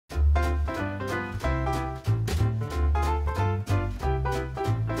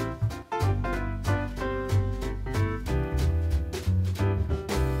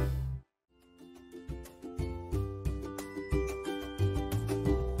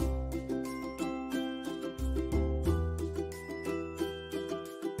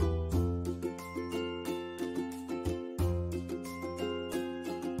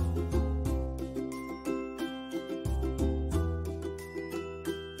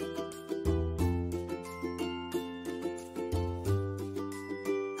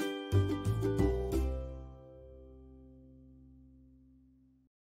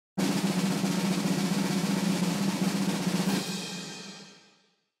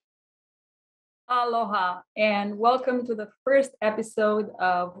Aloha, and welcome to the first episode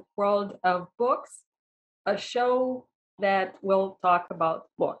of World of Books, a show that will talk about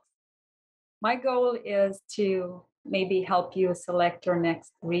books. My goal is to maybe help you select your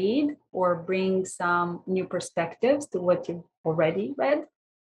next read or bring some new perspectives to what you've already read,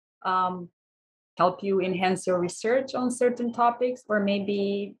 um, help you enhance your research on certain topics, or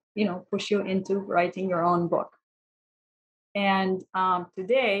maybe, push you into writing your own book. And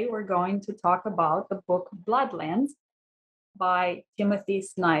today we're going to talk about the book Bloodlands by Timothy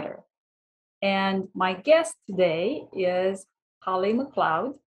Snyder. And my guest today is Hali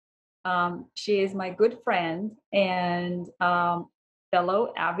McCloud. She is my good friend and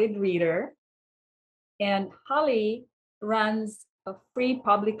fellow avid reader. And Hali runs a free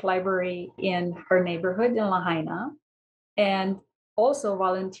public library in her neighborhood in Lahaina and also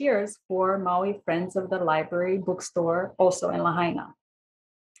volunteers for Maui Friends of the Library bookstore, also in Lahaina.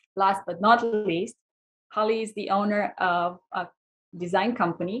 Last but not least, Hali is the owner of a design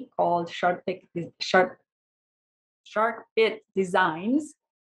company called Shark Fit Designs,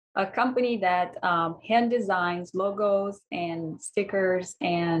 a company that hand designs logos and stickers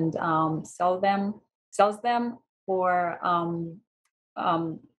and sells them for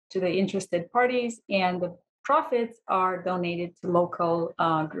to the interested parties, and the profits are donated to local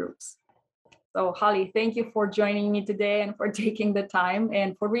groups. So, Hali, thank you for joining me today and for taking the time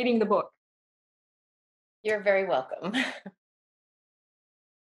and for reading the book. You're very welcome.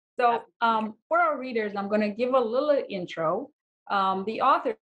 So, for our readers, I'm going to give a little intro. The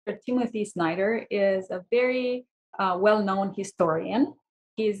author, Timothy Snyder, is a very well known historian.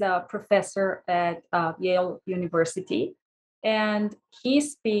 He's a professor at Yale University, and he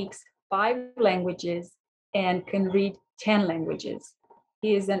speaks 5 languages and can read 10 languages.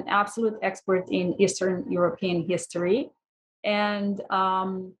 He is an absolute expert in Eastern European history, and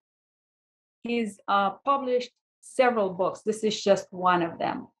he's published several books. This is just one of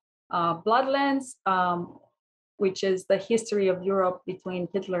them. Bloodlands, which is the history of Europe between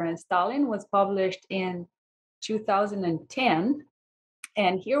Hitler and Stalin, was published in 2010.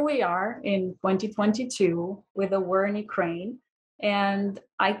 And here we are in 2022 with the war in Ukraine. And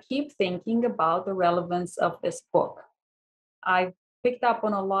I keep thinking about the relevance of this book. I've picked up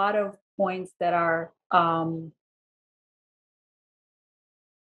on a lot of points that are kind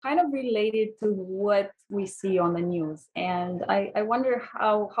of related to what we see on the news. And I wonder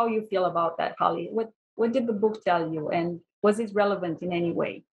how you feel about that, Holly. What did the book tell you? And was it relevant in any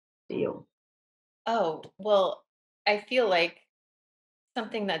way to you? Oh, well, I feel like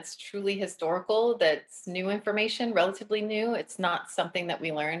something that's truly historical, that's new information, relatively new. It's not something that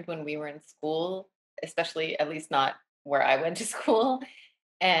we learned when we were in school, especially at least not where I went to school.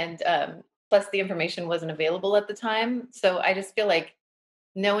 And plus, the information wasn't available at the time. So I just feel like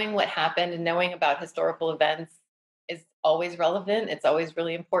knowing what happened and knowing about historical events is always relevant. It's always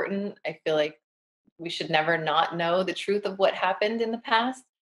really important. I feel like we should never not know the truth of what happened in the past,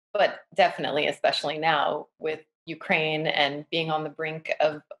 but definitely, especially now with Ukraine and being on the brink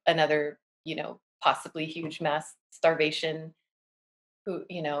of another, possibly huge mass starvation.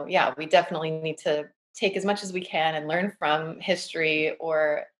 Yeah, we definitely need to take as much as we can and learn from history,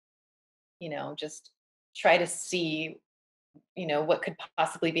 or, just try to see, what could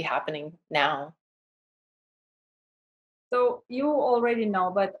possibly be happening now. So you already know,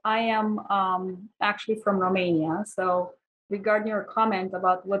 but I am actually from Romania. So regarding your comment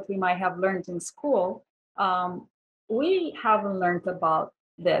about what we might have learned in school, we haven't learned about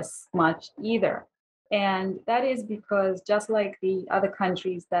this much either. And that is because just like the other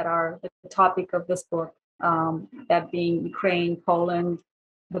countries that are the topic of this book, that being Ukraine, Poland,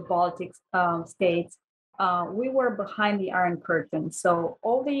 the Baltic states, we were behind the Iron Curtain. So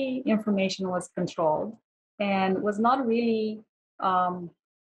all the information was controlled and was not really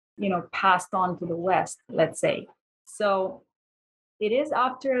passed on to the West, let's say. So it is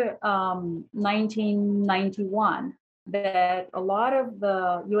after 1991 that a lot of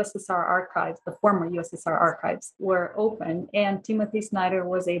the USSR archives, the former USSR archives, were open, and Timothy Snyder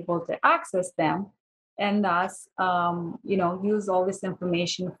was able to access them, and thus, use all this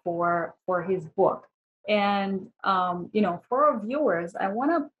information for his book. And for our viewers, I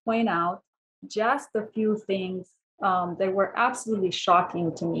want to point out just a few things that were absolutely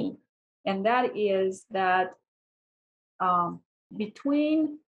shocking to me, and that is that um,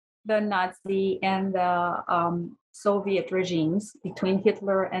 between the Nazi and the Soviet regimes, between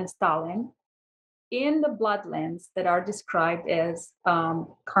Hitler and Stalin, in the bloodlands that are described as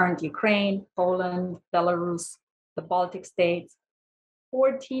current Ukraine, Poland, Belarus, the Baltic states,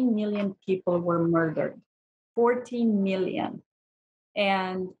 14 million people were murdered. 14 million.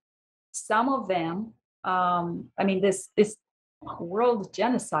 And some of them, this world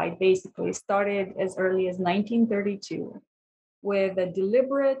genocide basically started as early as 1932 with a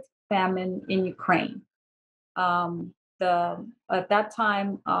deliberate famine in Ukraine. At that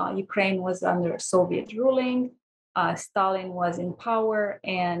time, Ukraine was under Soviet ruling. Stalin was in power,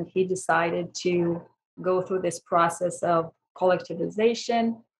 and he decided to go through this process of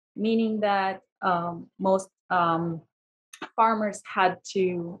collectivization, meaning that most farmers had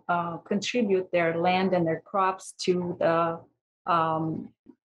to contribute their land and their crops to the um,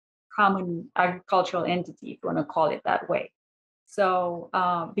 common agricultural entity, if you want to call it that way. So,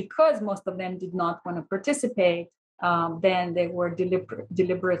 because most of them did not want to participate, then they were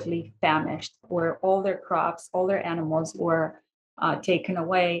deliberately famished, where all their crops, all their animals were taken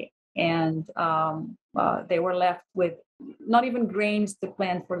away, and they were left with not even grains to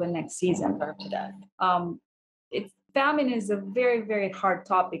plant for the next season. Starved to death. Famine is a very, very hard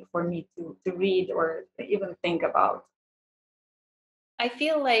topic for me to read or even think about. I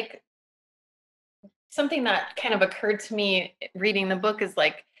feel like something that kind of occurred to me reading the book is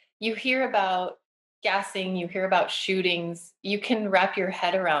like, you hear about gassing, you hear about shootings, you can wrap your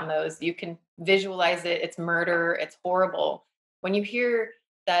head around those, you can visualize it, it's murder, it's horrible. When you hear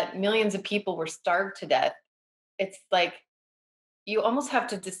that millions of people were starved to death, it's like you almost have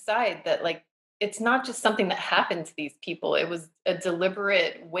to decide that, like, it's not just something that happened to these people, it was a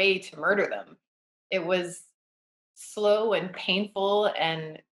deliberate way to murder them. It was slow and painful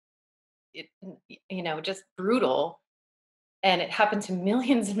and it, just brutal, and it happened to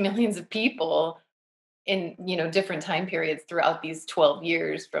millions and millions of people in different time periods throughout these 12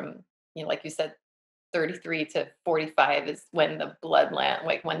 years from, like you said, 33 to 45 is when the bloodland,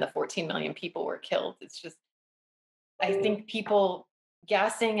 like when the 14 million people were killed. It's just, I think people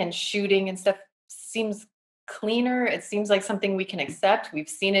gassing and shooting and stuff seems cleaner. It seems like something we can accept. We've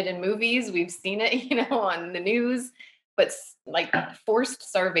seen it in movies, we've seen it on the news. But like forced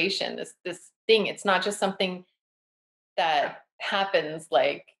starvation, this thing, it's not just something that happens.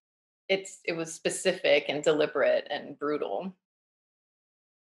 Like it was specific and deliberate and brutal.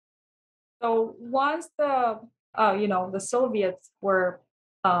 So once the Soviets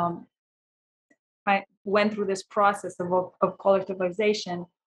um, went through this process of collectivization,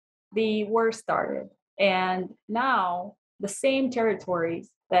 the war started, and now the same territories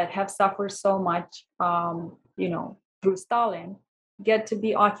that have suffered so much, through Stalin, get to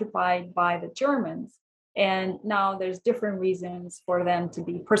be occupied by the Germans. And now there's different reasons for them to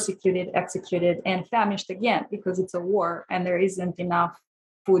be persecuted, executed, and famished again, because it's a war and there isn't enough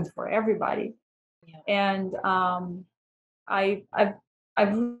food for everybody. Yeah. And I've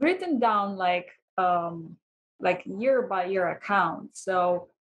written down like year by year accounts. So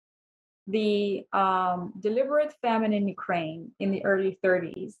the deliberate famine in Ukraine in the early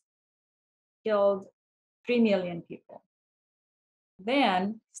 30s killed 3 million people.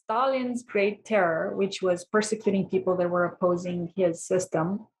 Then Stalin's Great Terror, which was persecuting people that were opposing his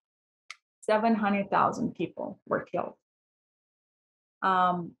system, 700,000 people were killed.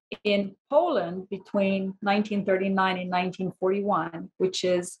 In Poland, between 1939 and 1941, which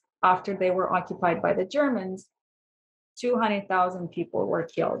is after they were occupied by the Germans, 200,000 people were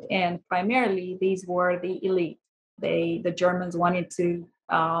killed. And primarily, these were the elite. The Germans wanted to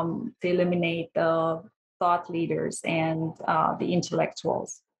eliminate the thought leaders and the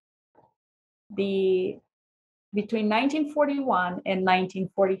intellectuals. Between 1941 and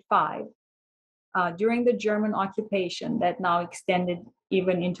 1945, during the German occupation that now extended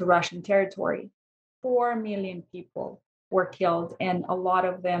even into Russian territory, 4 million people were killed, and a lot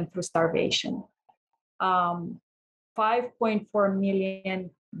of them through starvation. 5.4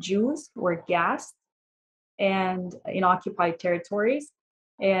 million Jews were gassed and in occupied territories.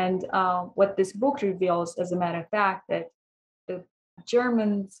 And what this book reveals, as a matter of fact, that the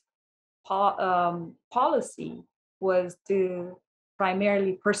Germans' policy was to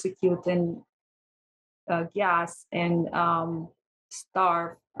primarily persecute and gas and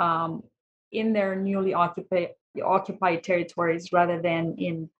starve in their newly occupied territories rather than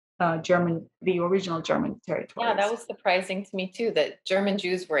in the original German territories. Yeah, that was surprising to me too, that German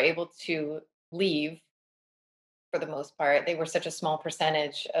Jews were able to leave for the most part. They were such a small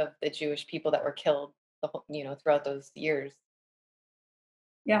percentage of the Jewish people that were killed, throughout those years.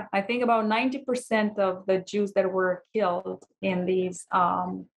 Yeah, I think about 90% of the Jews that were killed in these,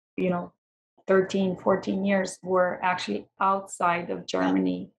 13, 14 years were actually outside of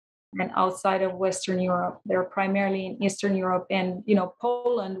Germany and outside of Western Europe. They're primarily in Eastern Europe. And,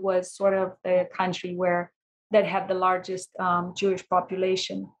 Poland was sort of the country that had the largest Jewish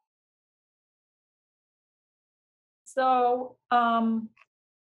population. So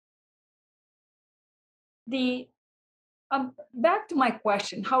the back to my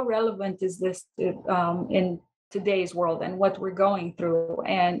question, how relevant is this in today's world and what we're going through?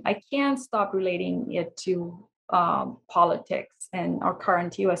 And I can't stop relating it to politics and our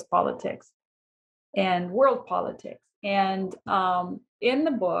current US politics and world politics. And in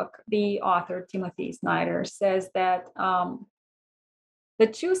the book, the author, Timothy Snyder, says that the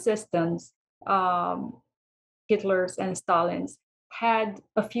two systems, Hitler's and Stalin's, had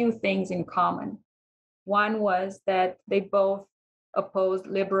a few things in common. One was that they both opposed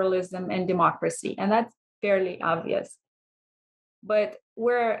liberalism and democracy, and that's fairly obvious. But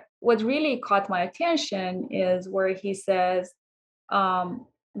what really caught my attention is where he says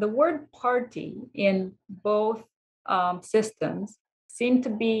the word party in both systems seem to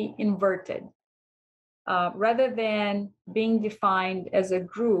be inverted. Rather than being defined as a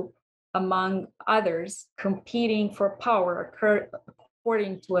group among others competing for power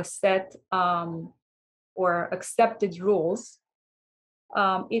according to a set or accepted rules,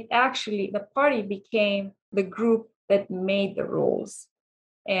 the party became the group that made the rules.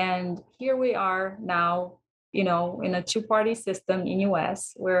 And here we are now, in a two-party system in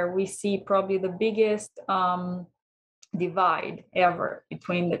US, where we see probably the biggest divide ever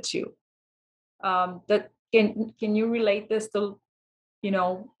between the two. That can you relate this to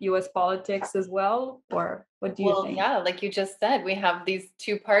US politics as well, or what do you Well, think? yeah, like you just said, we have these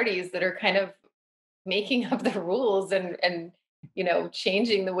two parties that are kind of making up the rules and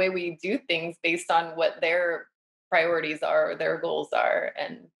changing the way we do things based on what their priorities are, or their goals are.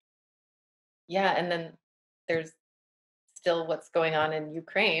 And yeah, and then there's still what's going on in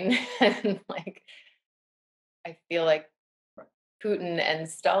Ukraine. And like I feel like Putin and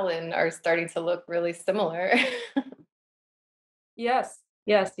Stalin are starting to look really similar. Yes,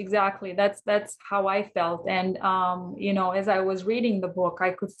 exactly. That's how I felt. And as I was reading the book,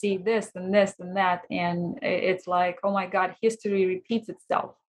 I could see this and this and that, and it's like, oh my God, history repeats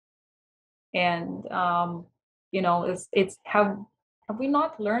itself. And it's have we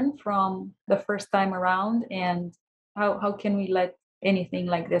not learned from the first time around? And how can we let anything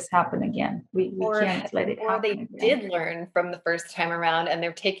like this happen again? We or can't let it or happen they again. did learn from the first time around and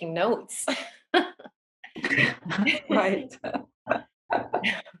they're taking notes. Right.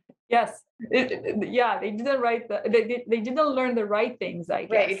 Yes. Yeah, they didn't write they didn't learn the right things, I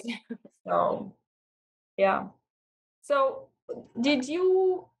Right. guess. So yeah. So did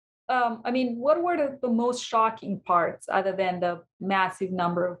you I mean, what were the most shocking parts other than the massive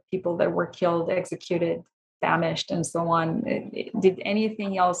number of people that were killed, executed, famished, and so on? Did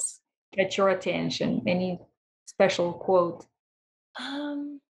anything else catch your attention? Any special quote?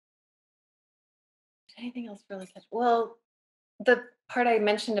 Um, anything else really catch? Well, the part I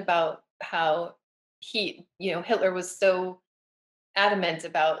mentioned about how Hitler was so adamant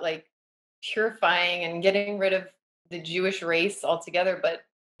about like purifying and getting rid of the Jewish race altogether, but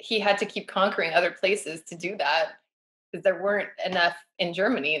he had to keep conquering other places to do that because there weren't enough in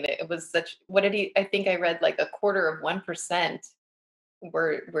Germany. It was such, what did he, I think I read like 1/4%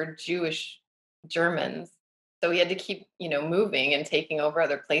 were Jewish Germans. So he had to keep, moving and taking over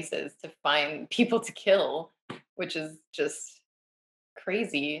other places to find people to kill, which is just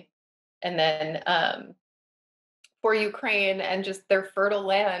crazy. And then for Ukraine and just their fertile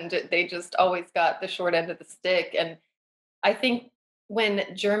land, they just always got the short end of the stick. And I think when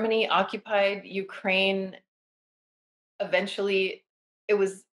Germany occupied Ukraine, eventually it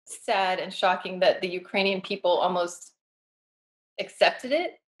was sad and shocking that the Ukrainian people almost accepted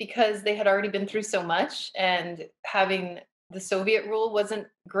it because they had already been through so much, and having the Soviet rule wasn't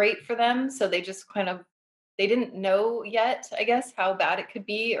great for them. So they just kind of, they didn't know yet, I guess, how bad it could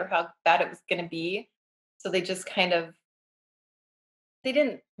be or how bad it was going to be. So they just kind of,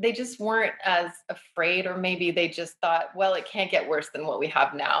 they just weren't as afraid, or maybe they just thought, well, it can't get worse than what we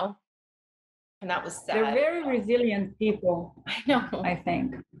have now. And that was They're sad. very resilient people, I know. I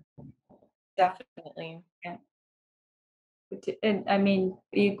think. Definitely. Yeah. And I mean,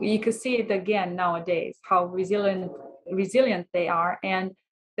 you could see it again nowadays, how resilient they are. And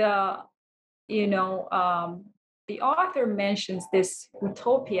the the author mentions this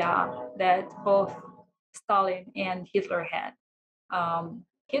utopia that both Stalin and Hitler had.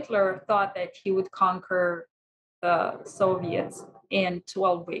 Hitler thought that he would conquer the Soviets in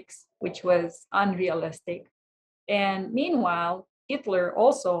 12 weeks, which was unrealistic. And meanwhile, Hitler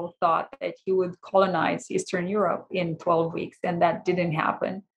also thought that he would colonize Eastern Europe in 12 weeks, and that didn't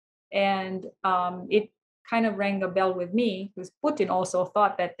happen. And it kind of rang a bell with me because Putin also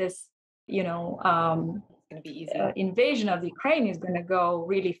thought that this, It's going to be easy. invasion of Ukraine is going to go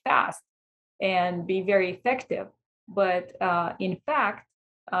really fast and be very effective. But in fact,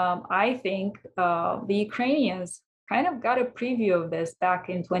 I think the Ukrainians kind of got a preview of this back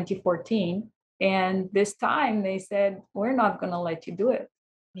in 2014. And this time they said, we're not going to let you do it.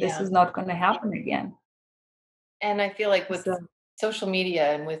 This Yeah. is not going to happen again. And I feel like with So, social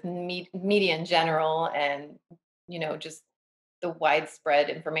media and with media in general, and just the widespread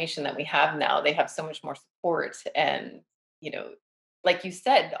information that we have now, they have so much more support. And you know, like you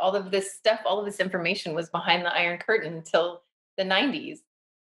said, all of this stuff, all of this information was behind the Iron Curtain until the 90s,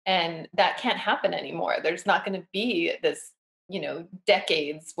 and that can't happen anymore. There's not going to be this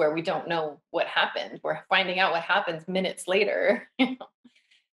decades where we don't know what happened. We're finding out what happens minutes later.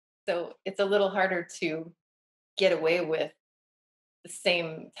 So it's a little harder to get away with the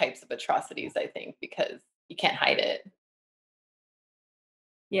same types of atrocities, I think, because you can't hide it.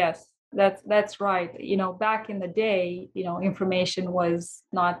 yes, that's right. Back in the day, information was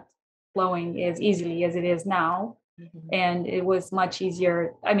not flowing as easily as it is now. Mhm. And it was much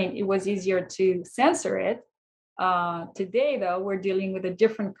easier. I mean, it was easier to censor it. Today, though, we're dealing with a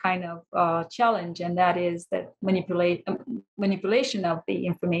different kind of challenge, and that is that manipulation of the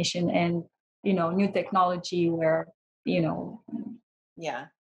information and new technology where you know Yeah.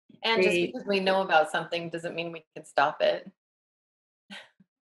 And just they because we know about something doesn't mean we can stop it.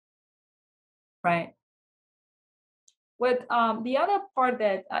 right. What the other part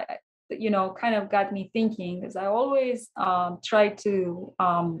that kind of got me thinking is I always try to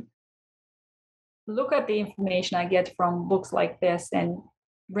look at the information I get from books like this and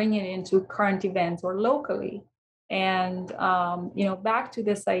bring it into current events or locally. And back to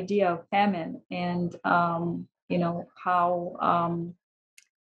this idea of famine and how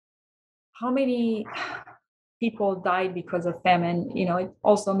many people died because of famine. It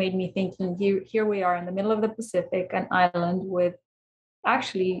also made me thinking here we are in the middle of the Pacific, an island with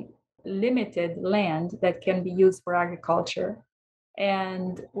actually limited land that can be used for agriculture.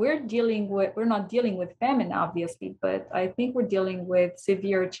 And we're not dealing with famine, obviously, but I think we're dealing with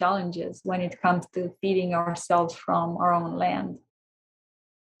severe challenges when it comes to feeding ourselves from our own land.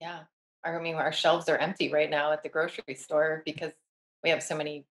 Yeah. I mean, our shelves are empty right now at the grocery store because we have so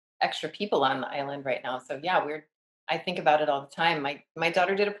many extra people on the island right now. So yeah, I think about it all the time. My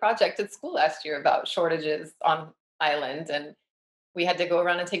daughter did a project at school last year about shortages on island, and we had to go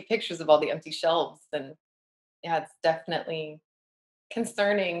around and take pictures of all the empty shelves. And yeah, it's definitely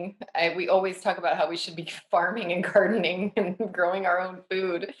concerning. We always talk about how we should be farming and gardening and growing our own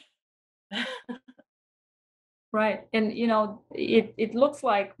food. Right. And it looks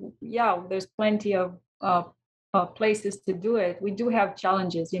like, yeah, there's plenty of places to do it. We do have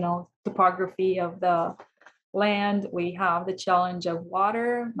challenges, topography of the land. We have the challenge of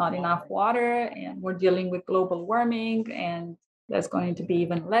water, not enough water, and we're dealing with global warming, and there's going to be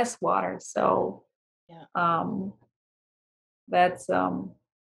even less water. So Yeah. um, that's um,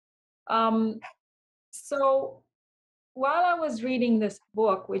 so while I was reading this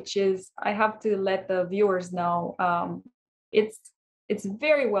book, which is, I have to let the viewers know, it's it's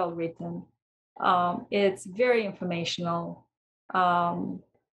very well written. It's very informational. Um,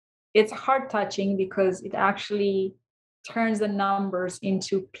 it's heart touching because it actually turns the numbers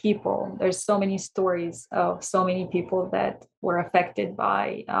into people. There's so many stories of so many people that were affected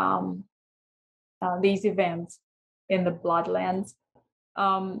by these events in the Bloodlands.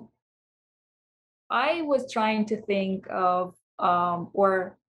 Um, I was trying to think of,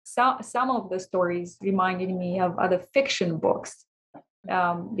 or some of the stories reminded me of other fiction books,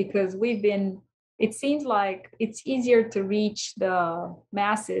 because it seems like it's easier to reach the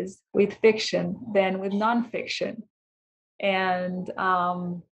masses with fiction than with nonfiction. And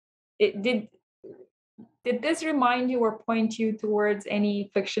it did this remind you or point you towards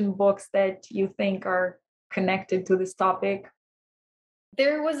any fiction books that you think are connected to this topic?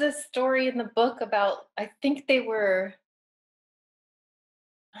 There was a story in the book about,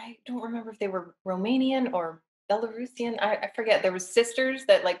 I don't remember if they were Romanian or Belarusian. I forget. There was sisters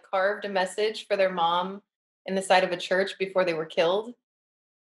that like carved a message for their mom in the side of a church before they were killed.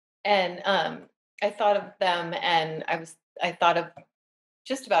 And I thought of them, and I thought of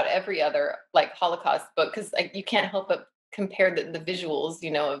just about every other like Holocaust book, because you can't help but compare the visuals,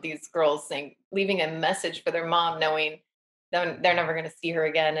 of these girls leaving a message for their mom, knowing they're never going to see her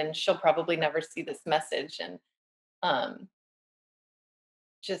again, and she'll probably never see this message. And um,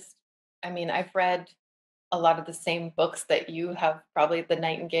 just, I mean, I've read a lot of the same books that you have, probably The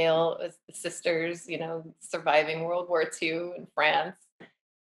Nightingale, as the sisters, surviving World War II in France.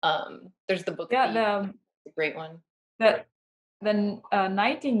 There's the book Yeah, Thief, a great one. the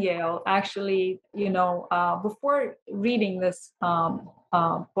Nightingale actually, before reading this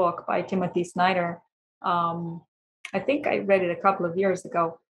book by Timothy Snyder, um, I think I read it a couple of years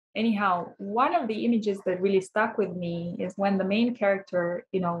ago. Anyhow, one of the images that really stuck with me is when the main character,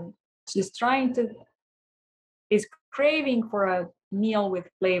 she's trying to is craving for a meal with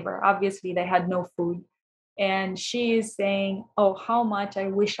flavor. Obviously, they had no food. And she is saying, "Oh, how much I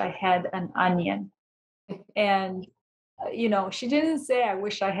wish I had an onion." And, she didn't say, "I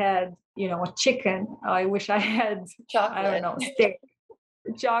wish I had, a chicken. I wish I had, I don't Chocolate. know, steak,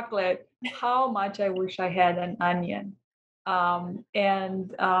 chocolate. How much I wish I had an onion."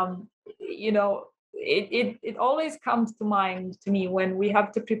 And, it always comes to mind to me when we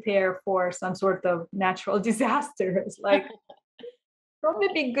have to prepare for some sort of natural disaster. It's like, probably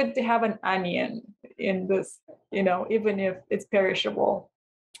be good to have an onion in this, even if it's perishable.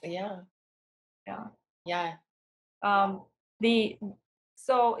 Yeah. Yeah. Yeah. Um, the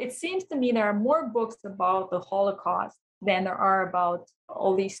so it seems to me there are more books about the Holocaust than there are about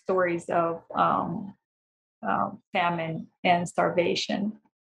all these stories of famine and starvation.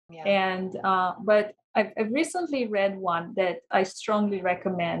 Yeah. And but I've recently read one that I strongly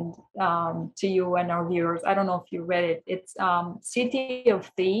recommend to you and our viewers. I don't know if you read it. It's City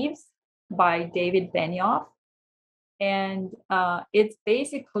of Thieves by David Benioff. And it's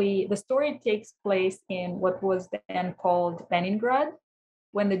basically, the story takes place in what was then called Leningrad,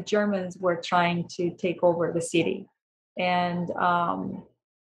 when the Germans were trying to take over the city. And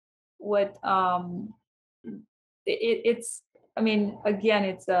what it's, I mean, again,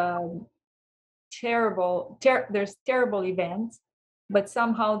 it's a there's terrible events, but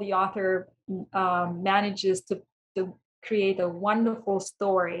somehow the author manages to create a wonderful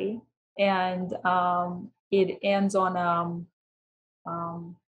story. And it ends on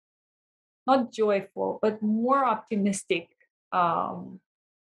um, not joyful, but more optimistic um,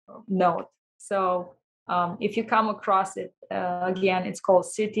 note. So if you come across it, again, it's called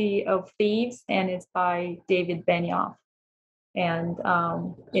City of Thieves, and it's by David Benioff. And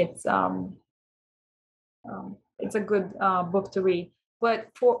it's a good book to read. But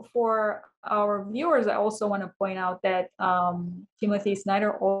for our viewers, I also want to point out that Timothy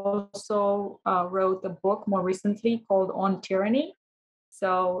Snyder also wrote a book more recently called On Tyranny.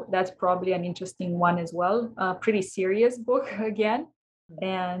 So that's probably an interesting one as well. A pretty serious book again.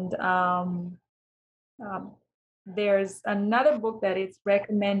 And um, there's another book that is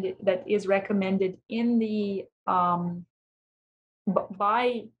recommended in the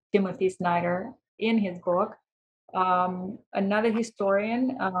by Timothy Snyder in his book. Another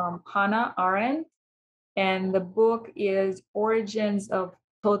historian, Hannah Arendt, and the book is Origins of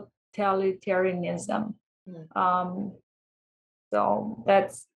Totalitarianism. Mm. So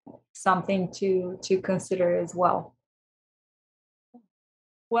that's something to consider as well.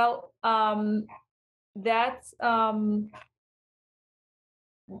 Well, that's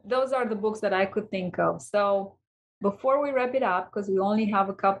those are the books that I could think of. So before we wrap it up, because we only have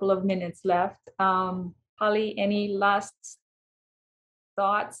a couple of minutes left, Hali, any last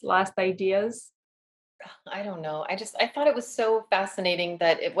thoughts, last ideas? I don't know. I thought it was so fascinating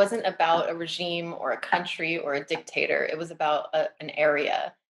that it wasn't about a regime or a country or a dictator. It was about an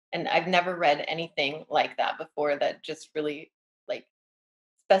area. And I've never read anything like that before that just really like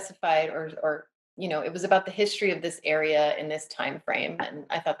specified or it was about the history of this area in this time frame. And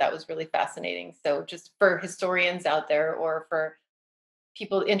I thought that was really fascinating. So just for historians out there or for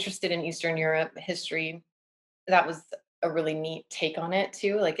people interested in Eastern Europe history, that was a really neat take on it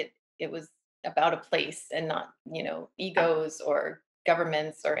too. Like it was about a place and not, egos or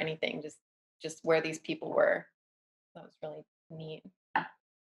governments or anything, just where these people were. That was really neat.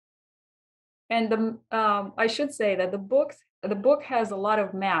 And I should say that the book has a lot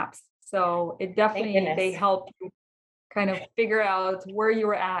of maps, so it Thank definitely they goodness. help you kind of figure out where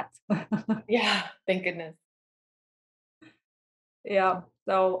you're at. Yeah, thank goodness. Yeah,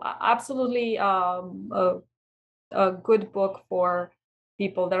 so absolutely a good book for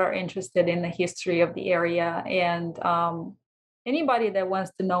people that are interested in the history of the area, and anybody that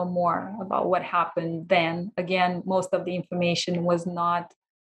wants to know more about what happened then. Again, most of the information was not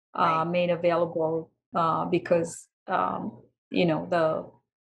Right. made available because the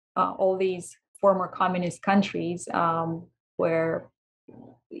all these former communist countries where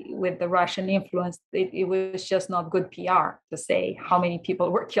with the Russian influence, it was just not good PR to say how many people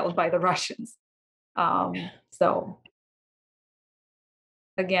were killed by the Russians. So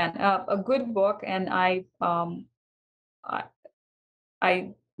again, a good book, and I,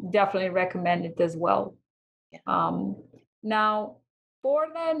 I definitely recommend it as well. Yeah. Now, for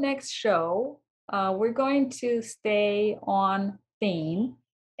the next show, we're going to stay on theme,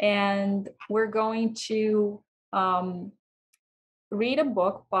 and we're going to read a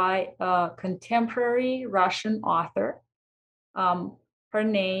book by a contemporary Russian author. Her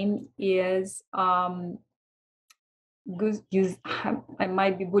name is, I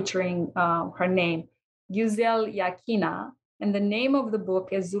might be butchering her name, Guzel Yakina, and the name of the book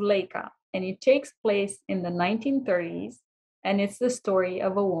is Zuleika, and it takes place in the 1930s, and it's the story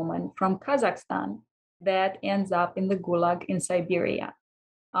of a woman from Kazakhstan that ends up in the Gulag in Siberia.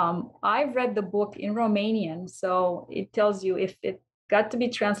 I've read the book in Romanian, so it tells you if it got to be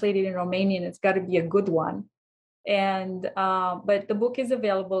translated in Romanian, it's got to be a good one. And but the book is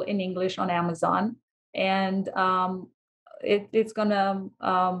available in English on Amazon, and it's gonna.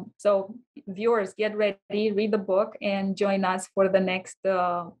 So viewers, get ready, read the book, and join us for the next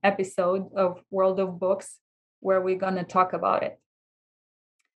episode of World of Books, where we're gonna talk about it.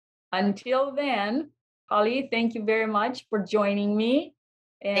 Until then, Hali, thank you very much for joining me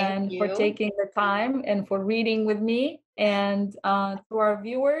and for taking the time and for reading with me. And to our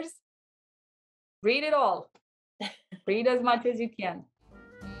viewers, read it all. Read as much as you can.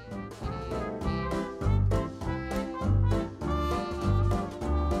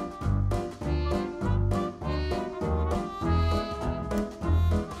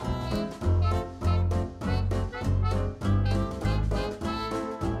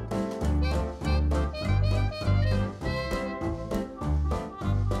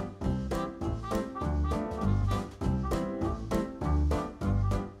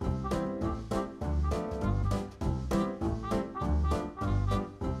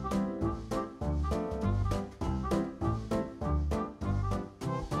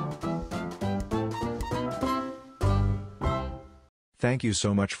 Thank you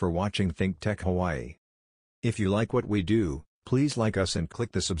so much for watching ThinkTech Hawaii. If you like what we do, please like us and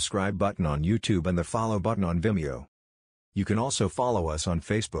click the subscribe button on YouTube and the follow button on Vimeo. You can also follow us on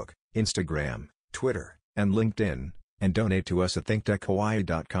Facebook, Instagram, Twitter, and LinkedIn, and donate to us at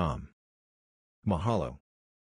thinktechhawaii.com. Mahalo.